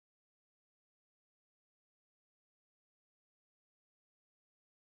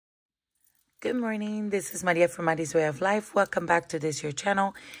Good morning. This is Maria from Mari's Way of Life. Welcome back to this your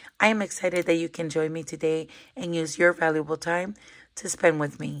channel. I am excited that you can join me today and use your valuable time to spend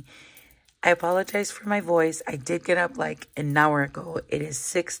with me. I apologize for my voice. I did get up like an hour ago. It is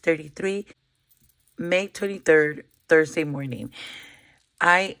 6:33, May 23rd, Thursday morning.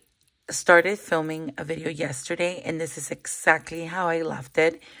 I started filming a video yesterday, and this is exactly how I left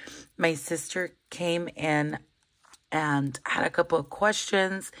it. My sister came in and had a couple of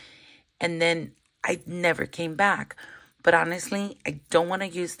questions, and then I never came back. But honestly, I don't want to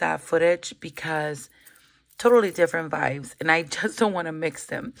use that footage because totally different vibes, and I just don't want to mix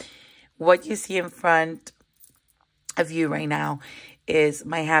them. What you see in front of you right now is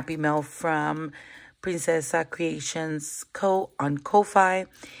my Happy Mail from Princesa Creations Co. on Ko-Fi.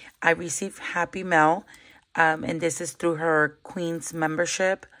 I received Happy Mail, and this is through her Queen's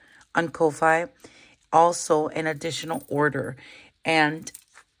membership on Ko-Fi. Also, an additional order. And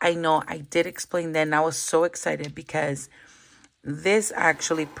I know I did explain then. I was so excited because this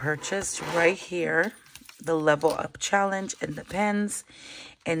actually purchased right here, the Level Up Challenge and the pens.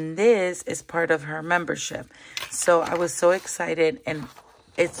 And this is part of her membership. So I was so excited, and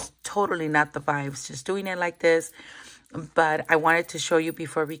it's totally not the vibes just doing it like this. But I wanted to show you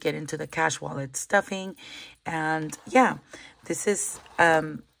before we get into the cash wallet stuffing. And yeah, this is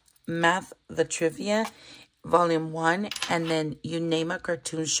Math the Trivia Volume 1, and then you name a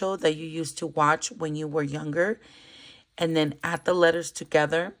cartoon show that you used to watch when you were younger, and then add the letters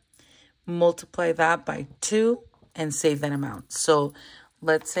together, multiply that by 2, and save that amount. So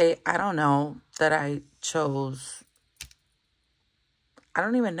let's say, I don't know, that I chose, I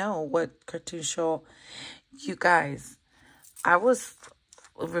don't even know what cartoon show. You guys,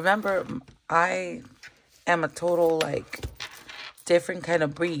 remember, I am a total, like, different kind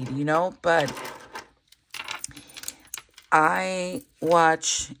of breed, you know, but I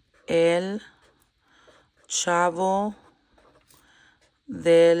watch El Chavo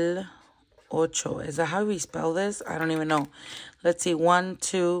del Ocho. Is that how we spell this? I don't even know. Let's see. 1,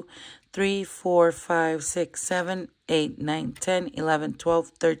 2, 3, 4, 5, 6, 7, 8, 9, 10, 11, 12,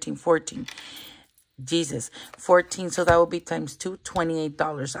 13, 14. Jesus. 14. So that will be times 2,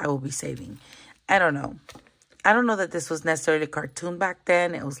 $28 I will be saving. I don't know. I don't know that this was necessarily a cartoon back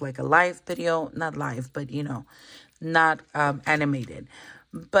then. It was like a live video. Not live, but, you know, not animated.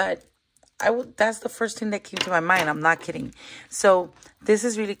 But that's the first thing that came to my mind. I'm not kidding. So this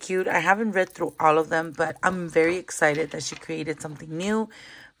is really cute. I haven't read through all of them, but I'm very excited that she created something new.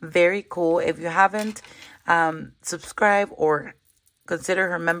 Very cool. If you haven't subscribed or consider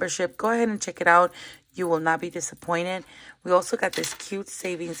her membership, go ahead and check it out. You will not be disappointed. We also got this cute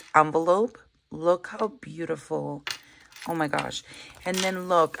savings envelope. Look how beautiful. Oh my gosh. And then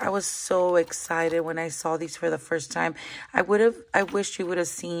look, I was so excited when I saw these for the first time. I wish you would have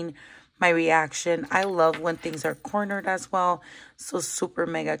seen my reaction. I love when things are cornered as well. So super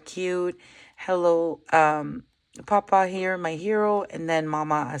mega cute. Hello, Papa here, my hero, and then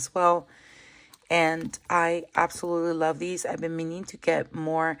Mama as well. And I absolutely love these. I've been meaning to get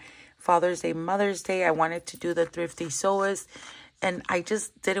more Father's Day, Mother's Day. I wanted to do the Thrifty Sewist, and I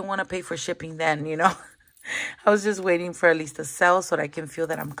just didn't want to pay for shipping then, you know. I was just waiting for at least a sale so that I can feel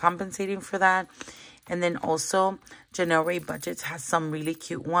that I'm compensating for that. And then also, January Budgets has some really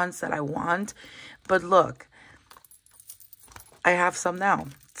cute ones that I want. But look, I have some now.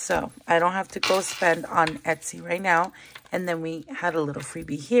 So I don't have to go spend on Etsy right now. And then we had a little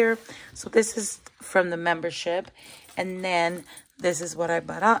freebie here. So this is from the membership. And then this is what I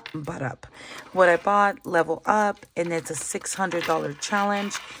bought, Level Up. And it's a $600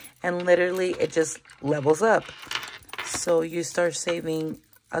 challenge. And literally, it just levels up. So you start saving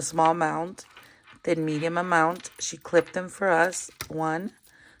a small amount, then medium amount. She clipped them for us. 1,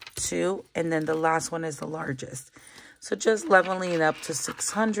 2, and then the last one is the largest. So just leveling it up to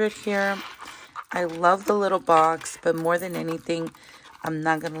 600 here. I love the little box, but more than anything, I'm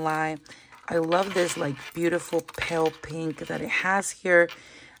not going to lie, I love this like beautiful pale pink that it has here.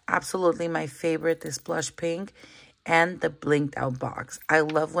 Absolutely my favorite, this blush pink. And the blinked out box. I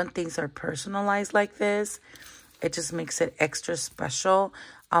love when things are personalized like this. It just makes it extra special.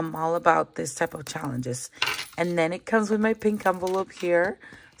 I'm all about this type of challenges. And then it comes with my pink envelope here.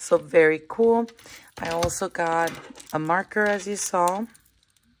 So very cool. I also got a marker, as you saw.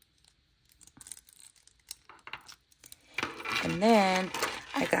 And then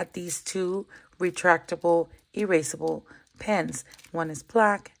I got these 2 retractable, erasable pens. One is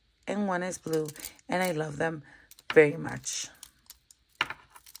black and one is blue. And I love them very much.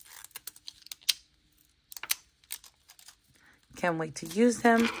 Can't wait to use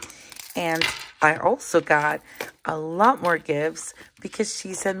them. And I also got a lot more gifts because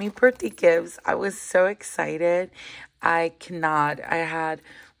she sent me birthday gifts. I was so excited. I had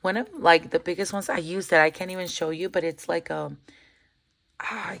one of like the biggest ones. I used it. I can't even show you, but it's like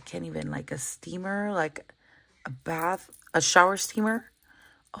I can't even, like a steamer, like a shower steamer.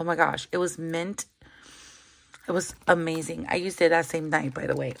 Oh my gosh, it was mint. It was amazing. I used it that same night, by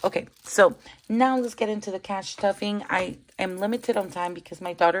the way. Okay, so now let's get into the cash stuffing. I am limited on time because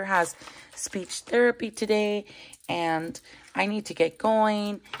my daughter has speech therapy today and I need to get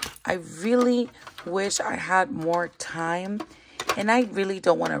going. I really wish I had more time and I really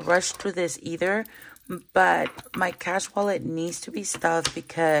don't want to rush through this either. But my cash wallet needs to be stuffed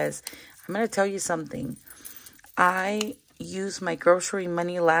because I'm going to tell you something. I used my grocery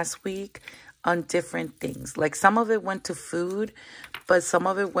money last week on different things. Like some of it went to food, but some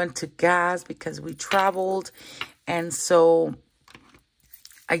of it went to gas because we traveled. And so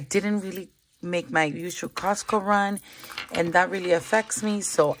I didn't really make my usual Costco run, and that really affects me.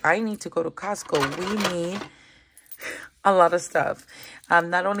 So I need to go to Costco. We need a lot of stuff.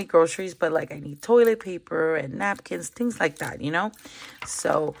 Not only groceries, but like I need toilet paper and napkins, things like that, you know?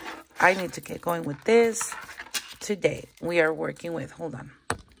 So I need to get going with this today. We are working with, hold on.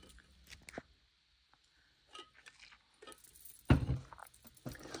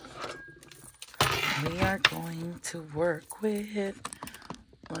 We are going to work with,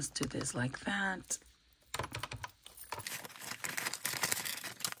 let's do this like that.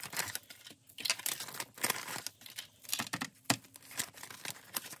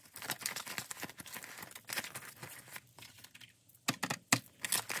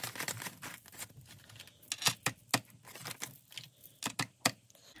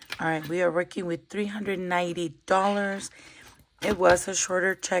 All right, we are working with $390. It was a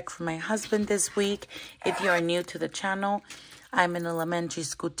shorter check for my husband this week. If you are new to the channel, I'm an elementary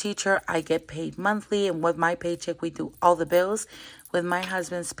school teacher. I get paid monthly, and with my paycheck, we do all the bills. With my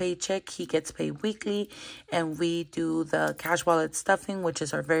husband's paycheck, he gets paid weekly, and we do the cash wallet stuffing, which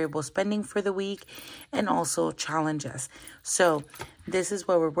is our variable spending for the week, and also challenges. So this is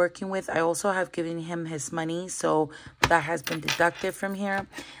what we're working with. I also have given him his money, so that has been deducted from here.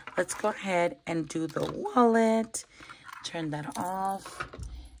 Let's go ahead and do the wallet. Turn that off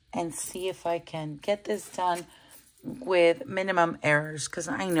and see if I can get this done with minimum errors, because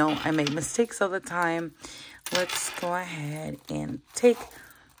I know I make mistakes all the time. Let's go ahead and take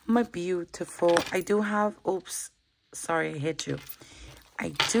my beautiful, I do have, oops, sorry I hit you. I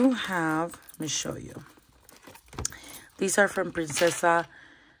do have, let me show you. These are from Princesa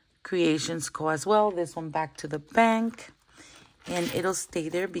Creations Co. as well. This one back to the bank. And it'll stay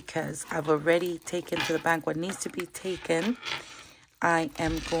there because I've already taken to the bank what needs to be taken. I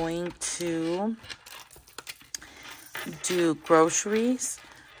am going to do groceries,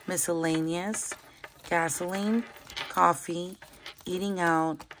 miscellaneous, gasoline, coffee, eating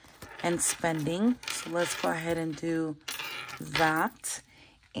out, and spending. So let's go ahead and do that.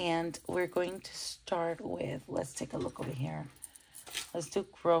 And we're going to start with, let's take a look over here. Let's do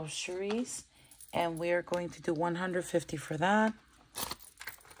groceries. And we are going to do $150 for that.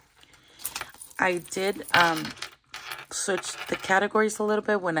 I did switch the categories a little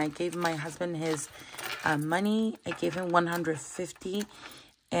bit. When I gave my husband his money, I gave him $150.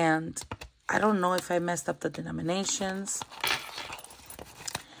 And I don't know if I messed up the denominations,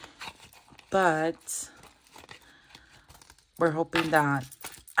 but we're hoping that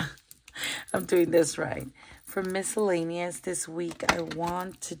I'm doing this right. For miscellaneous this week, I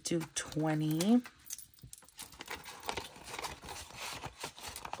want to do 20.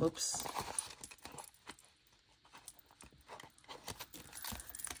 Oops.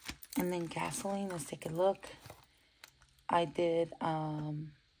 And then gasoline, let's take a look. I did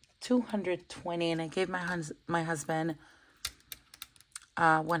 220, and I gave my husband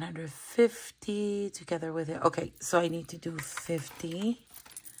 150 together with it. Okay, so I need to do 50.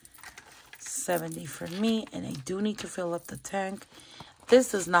 70 for me, and I do need to fill up the tank.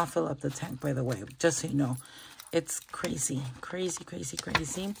 This does not fill up the tank, by the way, just so you know. It's crazy, crazy, crazy,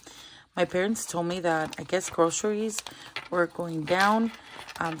 crazy. My parents told me that I guess groceries were going down,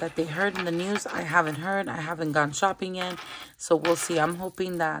 that they heard in the news. I haven't heard. I haven't gone shopping yet, so we'll see. I'm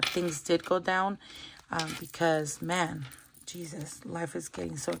hoping that things did go down because, man, Jesus, life is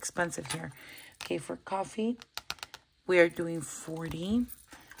getting so expensive here. Okay, for coffee, we are doing 40.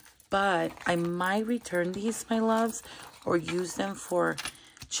 But I might return these, my loves, or use them for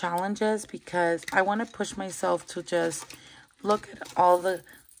challenges because I want to push myself to just look at all the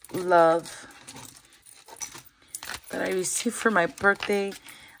love that I received for my birthday.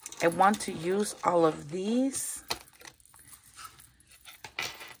 I want to use all of these.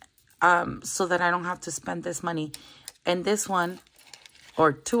 so that I don't have to spend this money. And this one,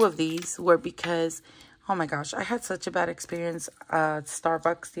 or two of these, were because, oh my gosh, I had such a bad experience at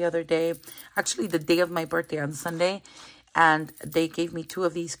Starbucks the other day. Actually, the day of my birthday on Sunday. And they gave me two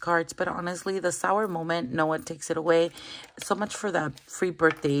of these cards. But honestly, the sour moment, no one takes it away. So much for that free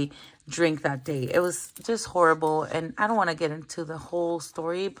birthday drink that day. It was just horrible. And I don't want to get into the whole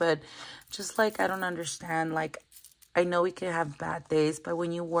story. But just like, I don't understand. Like, I know we can have bad days. But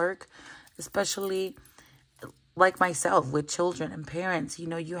when you work, especially like myself with children and parents, you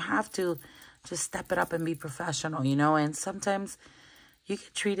know, you have to just step it up and be professional, you know. And sometimes you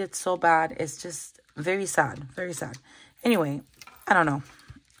get treated so bad. It's just very sad. Very sad. Anyway, I don't know.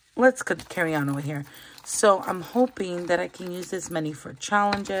 Let's carry on over here. So I'm hoping that I can use this money for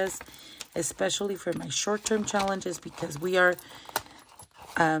challenges, especially for my short-term challenges, because we are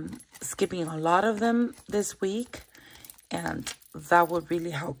skipping a lot of them this week, and that would really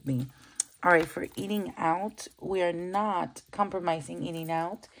help me. All right, for eating out, we are not compromising eating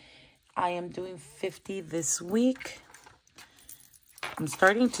out. I am doing 50 this week. I'm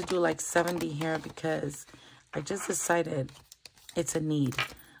starting to do like 70 here because I just decided it's a need.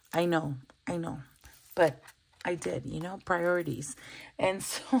 I know. But I did, you know, priorities. And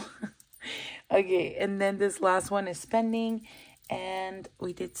so, okay. And then this last one is spending. And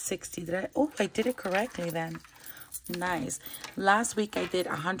we did 60. I did it correctly then. Nice. Last week I did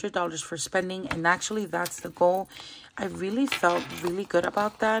 $100 for spending. And actually that's the goal. I really felt really good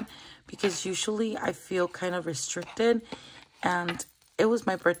about that. Because usually I feel kind of restricted. And it was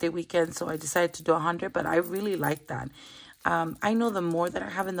my birthday weekend, so I decided to do 100, but I really like that. I know the more that I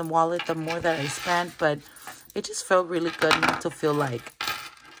have in the wallet, the more that I spend, but it just felt really good not to feel like,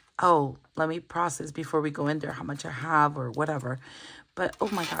 oh, let me process before we go in there how much I have or whatever. But, oh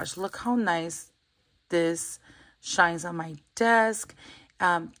my gosh, look how nice this shines on my desk.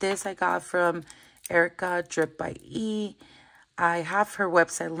 This I got from Erica Drip by E. I have her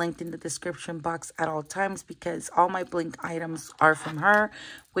website linked in the description box at all times because all my Blink items are from her,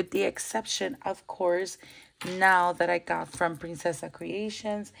 with the exception, of course, now that I got from Princessa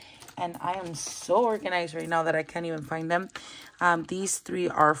Creations. And I am so organized right now that I can't even find them. These three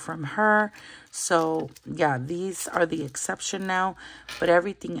are from her. So, yeah, these are the exception now. But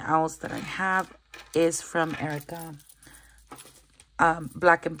everything else that I have is from Erica.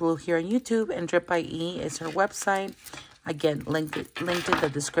 Black and Blue here on YouTube. And Drip by E is her website. Again, linked in the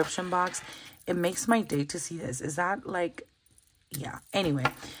description box. It makes my day to see this. Is that like, yeah. Anyway,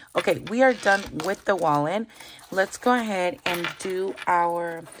 okay, we are done with the wallet. Let's go ahead and do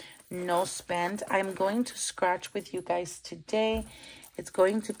our no spend. I'm going to scratch with you guys today. It's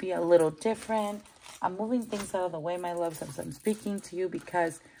going to be a little different. I'm moving things out of the way, my loves, as I'm speaking to you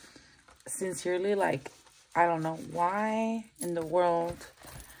because sincerely, like, I don't know why in the world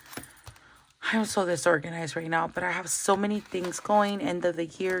I'm so disorganized right now, but I have so many things going. End of the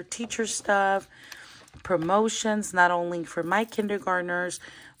year, teacher stuff, promotions, not only for my kindergartners,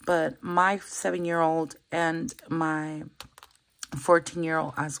 but my 7-year-old and my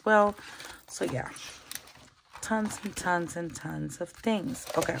 14-year-old as well. So yeah, tons and tons and tons of things.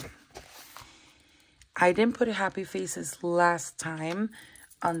 Okay. I didn't put happy faces last time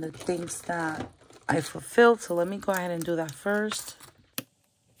on the things that I fulfilled. So let me go ahead and do that first.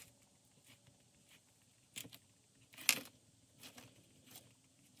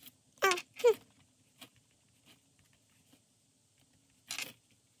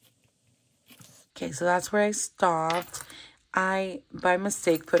 Okay, so that's where I stopped. I, by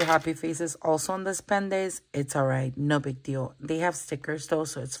mistake, put happy faces also on the spend days. It's all right. No big deal. They have stickers, though,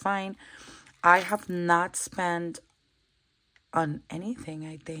 so it's fine. I have not spent on anything,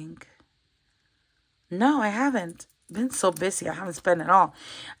 I think. No, I haven't. Been so busy. I haven't spent at all.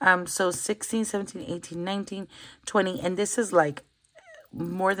 So 16, 17, 18, 19, 20. And this is, like,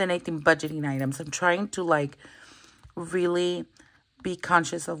 more than anything budgeting items. I'm trying to, like, really be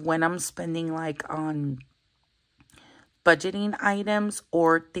conscious of when I'm spending like on budgeting items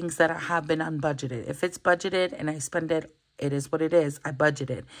or things that have been unbudgeted. If it's budgeted and I spend it, it is what it is. I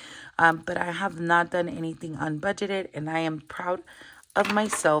budgeted. But I have not done anything unbudgeted and I am proud of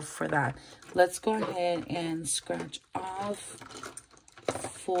myself for that. Let's go ahead and scratch off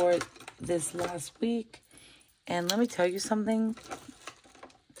for this last week. And let me tell you something.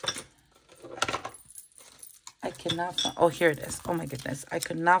 I cannot find, oh, here it is. Oh my goodness. I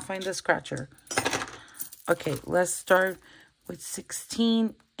could not find the scratcher. Okay, let's start with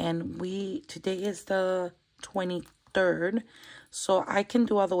 16. And today is the 23rd. So I can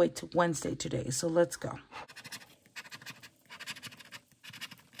do all the way to Wednesday today. So let's go.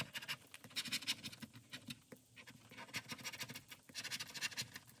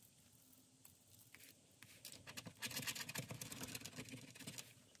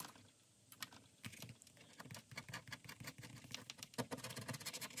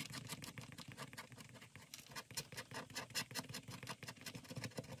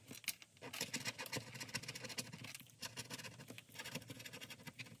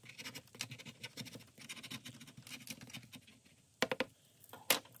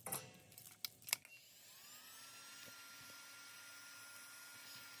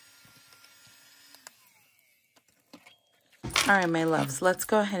 right, my loves, let's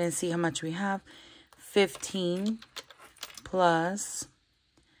go ahead and see how much we have. 15 plus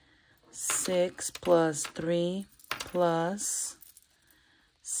 6 plus 3 plus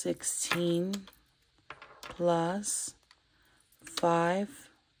 16 plus 5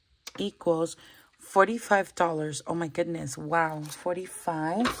 equals $45. Oh my goodness. Wow.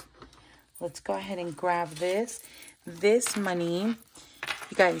 45. Let's go ahead and grab this. This money,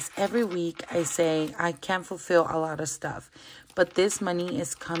 you guys, every week I say I can't fulfill a lot of stuff, but this money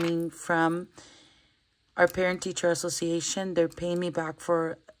is coming from our Parent-Teacher Association. They're paying me back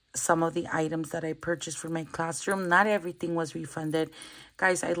for some of the items that I purchased for my classroom. Not everything was refunded.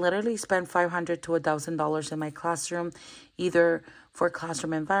 Guys, I literally spent $500 to $1,000 in my classroom, either for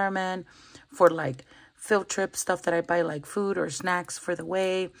classroom environment, for like field trip stuff that I buy, like food or snacks for the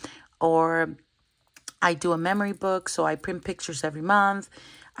way, or I do a memory book, so I print pictures every month.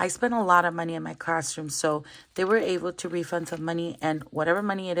 I spent a lot of money in my classroom, so they were able to refund some money, and whatever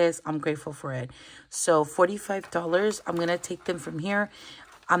money it is, I'm grateful for it. So $45, I'm going to take them from here.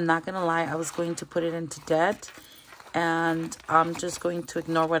 I'm not going to lie, I was going to put it into debt, and I'm just going to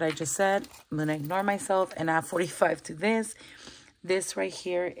ignore what I just said. I'm going to ignore myself and add 45 to this. This right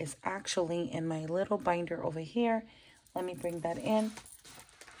here is actually in my little binder over here. Let me bring that in.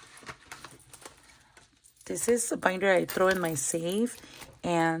 This is a binder I throw in my safe,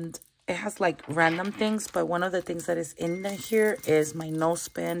 and it has like random things, but one of the things that is in here is my no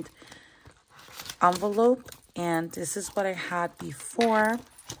spend envelope, and this is what I had before.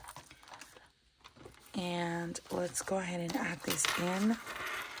 And let's go ahead and add this in.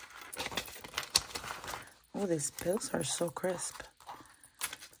 Oh, these bills are so crisp.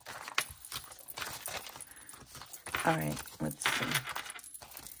 All right, let's see.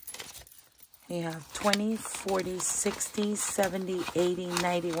 We have 20, 40, 60, 70, 80,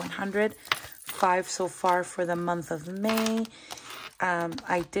 90, 100. 5 so far for the month of May.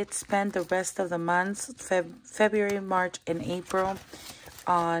 I did spend the rest of the months, February, March, and April,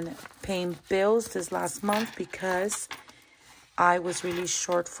 on paying bills this last month because I was really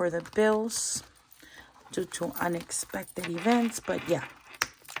short for the bills due to unexpected events. But yeah,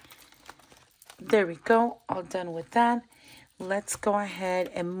 there we go. All done with that. Let's go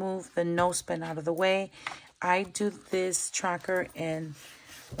ahead and move the no spend out of the way. I do this tracker in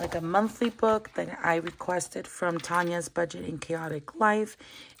like a monthly book that I requested from Tanya's Budget and Chaotic Life,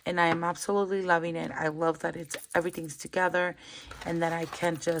 and I am absolutely loving it. I love that everything's together and that I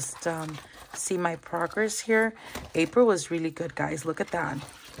can just see my progress here. April was really good, guys. Look at that.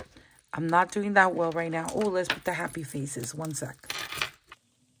 I'm not doing that well right now. Oh, let's put the happy faces. One sec.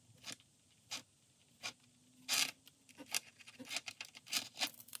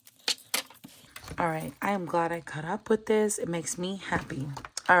 All right, I am glad I caught up with this. It makes me happy.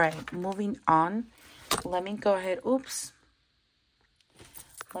 All right, moving on. Let me go ahead. Oops.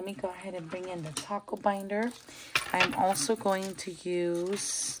 Let me go ahead and bring in the taco binder. I'm also going to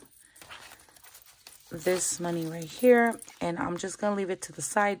use this money right here, and I'm just going to leave it to the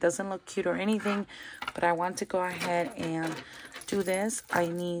side. Doesn't look cute or anything, but I want to go ahead and do this. I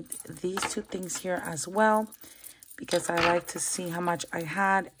need these two things here as well because I like to see how much I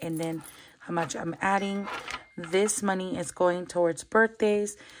had and then how much I'm adding. This money is going towards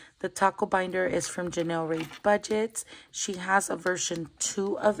birthdays. The taco binder is from Janelle Ray Budgets. She has a version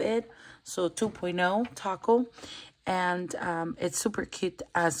 2 of it, so 2.0 taco. And it's super cute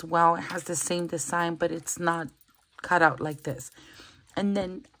as well. It has the same design, but it's not cut out like this. And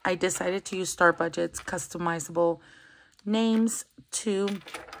then I decided to use Star Budget's customizable names to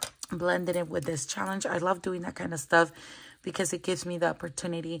blend it in with this challenge. I love doing that kind of stuff because it gives me the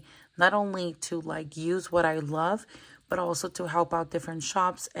opportunity not only to like use what I love, but also to help out different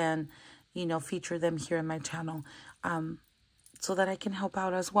shops and, you know, feature them here in my channel so that I can help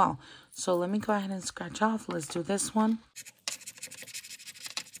out as well. So let me go ahead and scratch off. Let's do this one.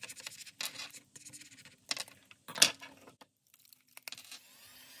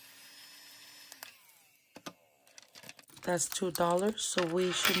 That's $2. So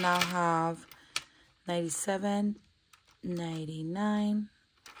we should now have 97, 99.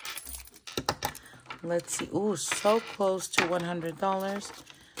 Let's see. Ooh, so close to $100.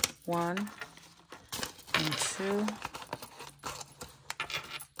 1 and 2.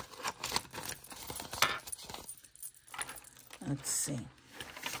 Let's see.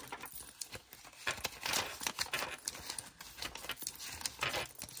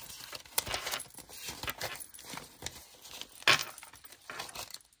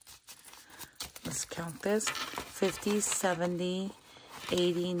 Let's count this. 50, 70,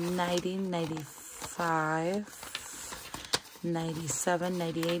 80, 90, 95, 97,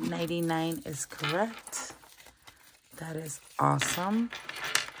 98, 99 is correct. That is awesome.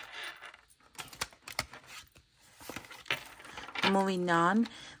 Moving on.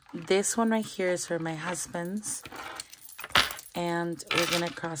 This one right here is for my husband's. And we're going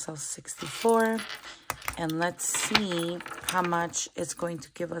to cross out 64. And let's see how much it's going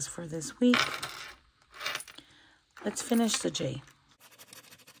to give us for this week. Let's finish the J.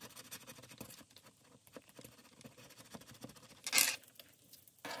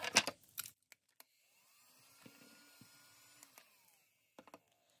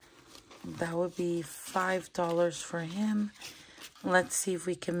 That would be $5 for him. Let's see if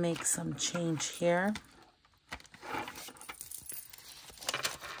we can make some change here.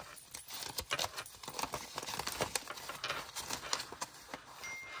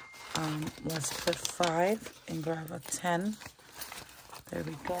 Let's put 5 and grab a 10. There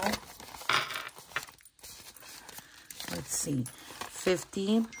we go. Let's see.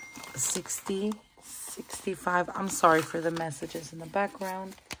 50, 60, 65. I'm sorry for the messages in the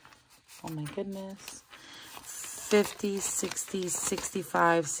background. Oh my goodness. 50, 60,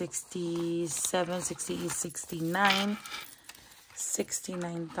 65, 67, 68, 69.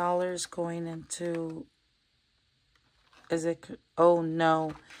 $69 going into... Is it... Oh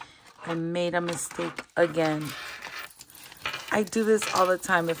no. I made a mistake again. I do this all the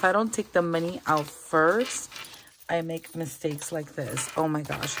time. If I don't take the money out first, I make mistakes like this. Oh my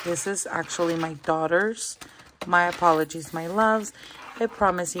gosh. This is actually my daughter's. My apologies, my loves. I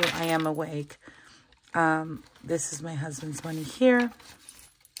promise you I am awake. This is my husband's money here.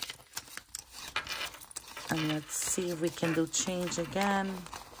 And let's see if we can do change again.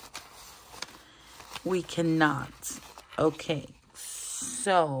 We cannot. Okay.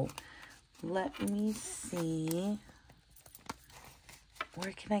 So... let me see.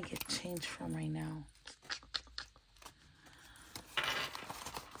 Where can I get change from right now?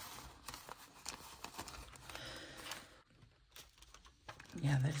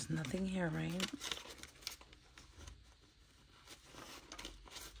 Yeah, there's nothing here, right?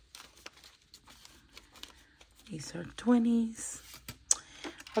 These are 20s.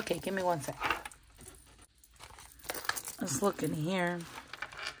 Okay, give me 1 second. Let's look in here.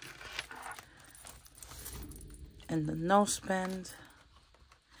 And the no spend.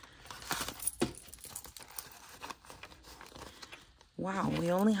 Wow,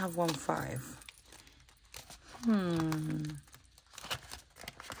 we only have 1.5.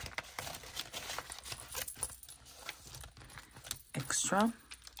 Extra.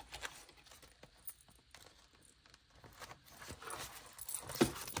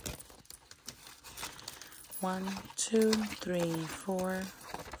 One, two, three, 4,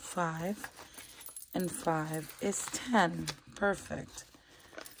 5. And 5 is 10. Perfect.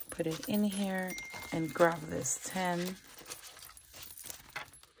 Put it in here and grab this 10.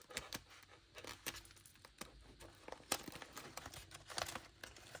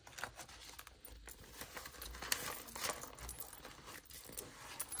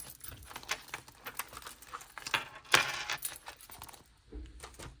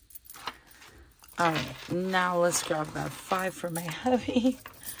 All right, now let's grab that 5 for my hubby.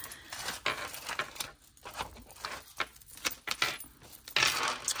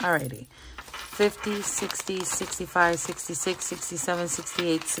 Alrighty, 50, 60, 65, 66, 67,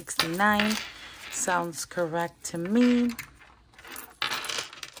 68, 69. Sounds correct to me.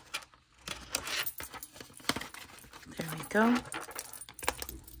 There we go.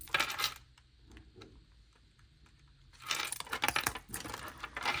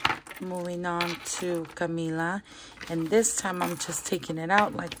 Moving on to Camila. And this time I'm just taking it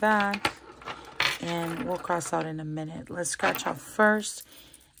out like that. And we'll cross out in a minute. Let's scratch off first.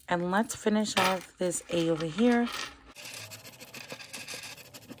 And let's finish off this A over here.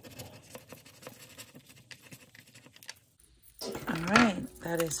 All right,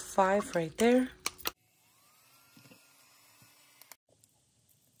 that is 5 right there.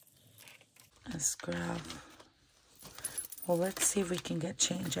 Let's grab, well, let's see if we can get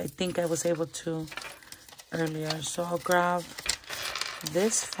change. I think I was able to earlier. So I'll grab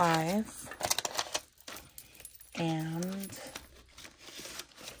this 5 and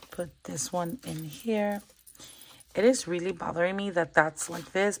put this one in here. It is really bothering me that that's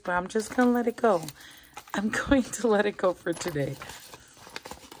like this, but I'm just gonna let it go. I'm going to let it go for today.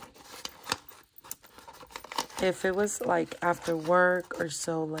 If it was like after work or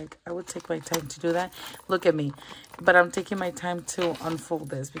so, like I would take my time to do that. Look at me. But I'm taking my time to unfold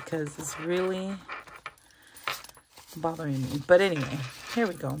this because it's really bothering me. But anyway, here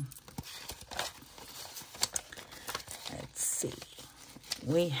we go. Let's see.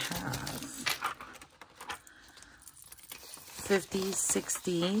 We have 50,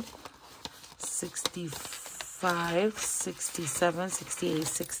 60, 65, 65, 67, 68,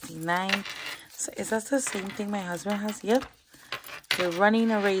 69. So is that the same thing my husband has? Yep. We're running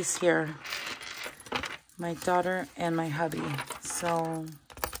a race here. My daughter and my hubby. So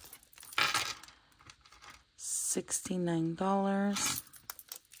 $69.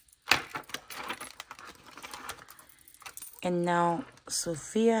 And now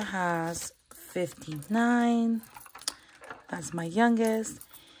Sophia has 59. That's my youngest.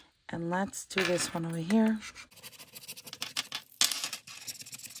 And let's do this one over here.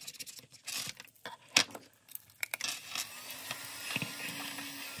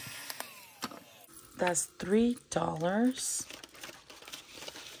 That's $3.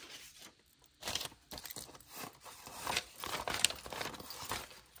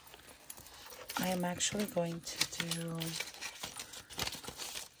 I am actually going to do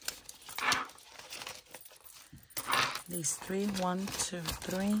these three. 1, 2,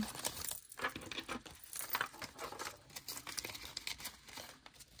 3.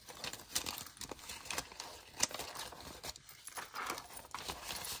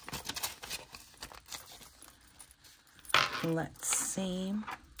 Let's see.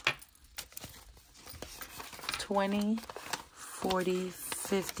 20, 40,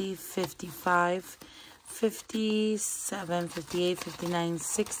 50, 55, 57, 58, 59,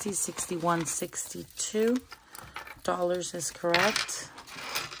 60, 61, 62 dollars is correct.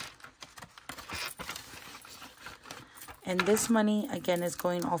 And this money again is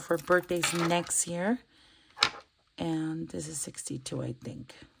going all for birthdays next year. And this is 62, I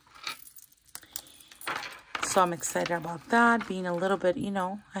think. So I'm excited about that, being a little bit, you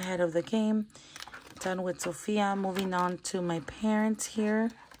know, ahead of the game. Done with Sophia. Moving on to my parents here.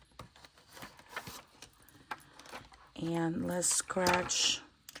 And let's scratch.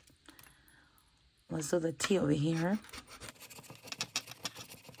 Let's do the T over here.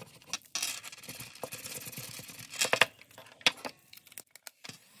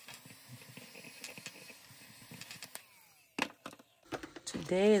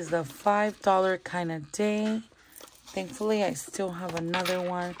 Today is the $5 kind of day. Thankfully, I still have another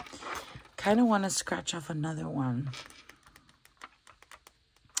one. Kind of want to scratch off another one.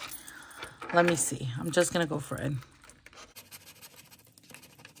 Let me see. I'm just going to go for it.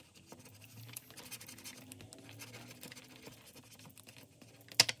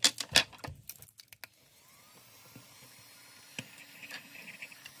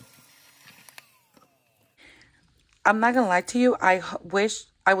 I'm not going to lie to you. I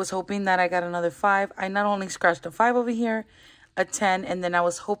was hoping that I got another 5. I not only scratched a 5 over here, a 10, and then I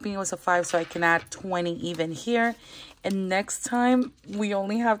was hoping it was a 5 so I can add 20 even here. And next time, we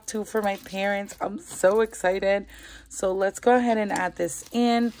only have 2 for my parents. I'm so excited. So let's go ahead and add this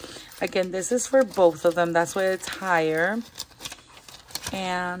in. Again, this is for both of them. That's why it's higher.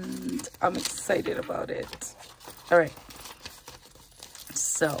 And I'm excited about it. All right.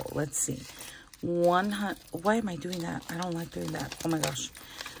 So let's see. 100. Why am I doing that? I don't like doing that. Oh my gosh.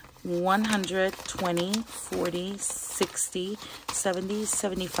 100, 20, 40, 60, 70,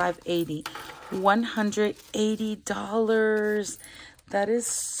 75, 80. $180. That is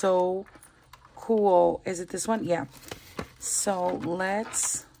so cool. Is it this one? Yeah. So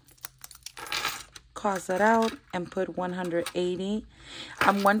let's cross that out and put 180.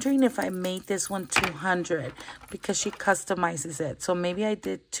 I'm wondering if I made this one 200 because she customizes it. So maybe I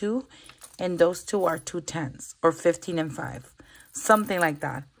did 2 and those 2 are 2 10s or 15 and 5. Something like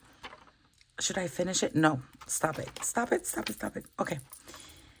that. Should I finish it? No. Stop it. Stop it. Stop it. Stop it. Okay.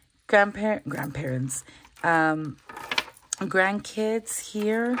 Grandparents. Grandkids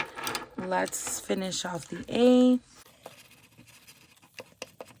here. Let's finish off the A.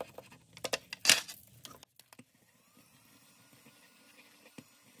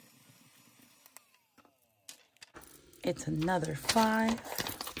 It's another 5.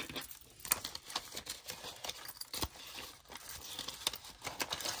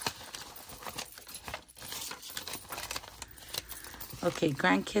 Okay,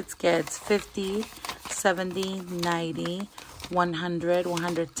 grandkids gets 50, 70, 90, 100,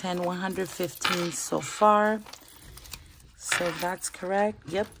 110, 115 so far. So that's correct.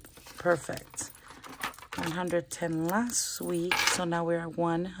 Yep, perfect. 110 last week. So now we're at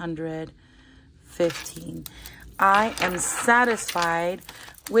 115. I am satisfied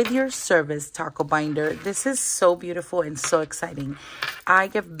with your service, Taco Binder. This is so beautiful and so exciting. I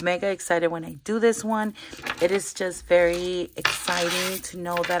get mega excited when I do this one. It is just very exciting to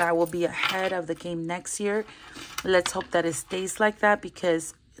know that I will be ahead of the game next year. Let's hope that it stays like that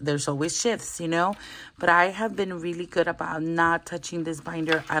because there's always shifts, you know. But I have been really good about not touching this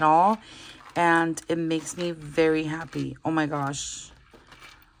binder at all. And it makes me very happy. Oh my gosh.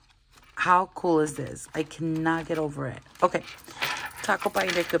 How cool is this? I cannot get over it. Okay. Taco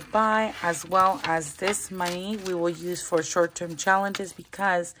binder goodbye, as well as this money we will use for short-term challenges,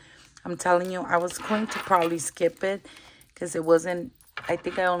 because I'm telling you, I was going to probably skip it because it wasn't, I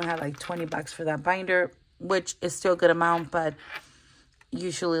think I only had like 20 bucks for that binder, which is still a good amount, but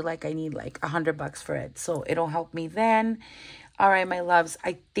usually like I need like 100 bucks for it, so it'll help me then. All right, my loves,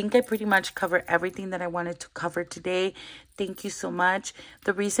 I think I pretty much covered everything that I wanted to cover today. Thank you so much.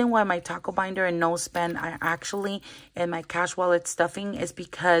 The reason why my taco binder and no spend are actually in my cash wallet stuffing is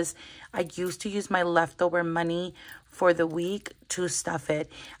because I used to use my leftover money for the week to stuff it.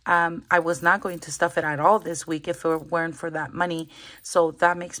 I was not going to stuff it at all this week if it weren't for that money. So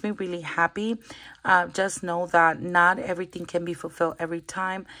that makes me really happy. Just know that not everything can be fulfilled every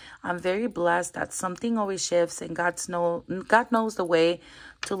time. I'm very blessed that something always shifts, and God knows the way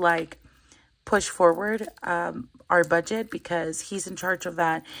to like push forward our budget, because he's in charge of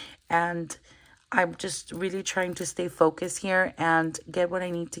that. And I'm just really trying to stay focused here and get what I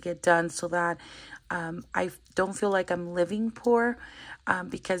need to get done, so that I don't feel like I'm living poor,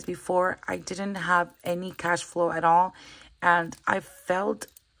 because before I didn't have any cash flow at all, and I felt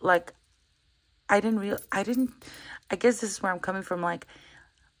like I guess this is where I'm coming from. Like,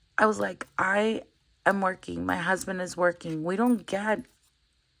 I was like, I am working, my husband is working, we don't get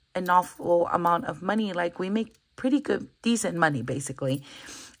an awful amount of money. Like, we make pretty good, decent money basically,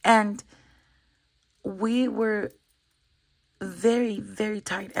 and we were very, very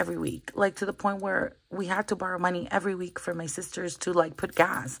tight every week, like to the point where we had to borrow money every week for my sisters to like put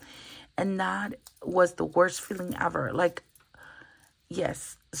gas. And that was the worst feeling ever. Like,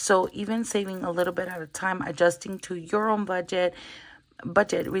 yes. So even saving a little bit at a time, adjusting to your own budget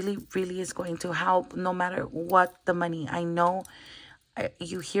really, really is going to help, no matter what the money. I know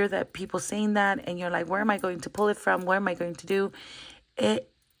you hear that people saying that, and you're like, where am I going to pull it from? What am I going to do?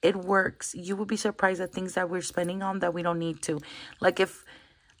 It works. You would be surprised at things that we're spending on that we don't need to. Like, if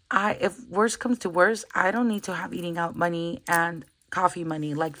worst comes to worst, I don't need to have eating out money and coffee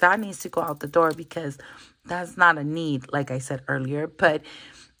money. Like, that needs to go out the door, because that's not a need, like I said earlier. But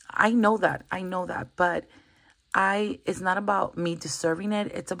I know that. But it's not about me deserving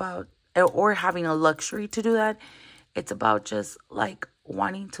it. It's about, or having a luxury to do that. It's about just like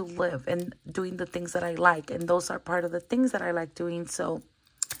wanting to live and doing the things that I like. And those are part of the things that I like doing. So,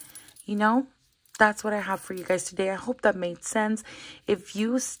 you know, that's what I have for you guys today. I hope that made sense. If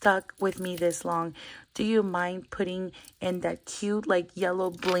you stuck with me this long, do you mind putting in that cute like yellow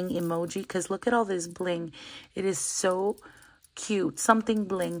bling emoji? Because look at all this bling. It is so cute. Something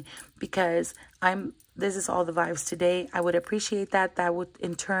bling, because this is all the vibes today. I would appreciate that. That would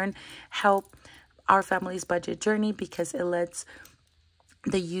in turn help our family's budget journey, because it lets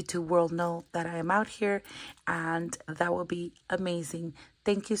the YouTube world know that I am out here, and that will be amazing.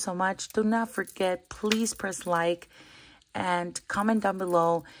 Thank you so much. Do not forget, please press like and comment down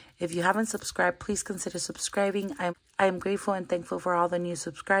below. If you haven't subscribed, please consider subscribing. I am grateful and thankful for all the new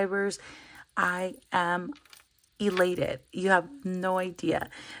subscribers. I am elated. You have no idea.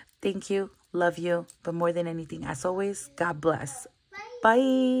 Thank you. Love you. But more than anything, as always, God bless.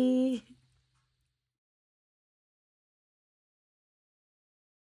 Bye.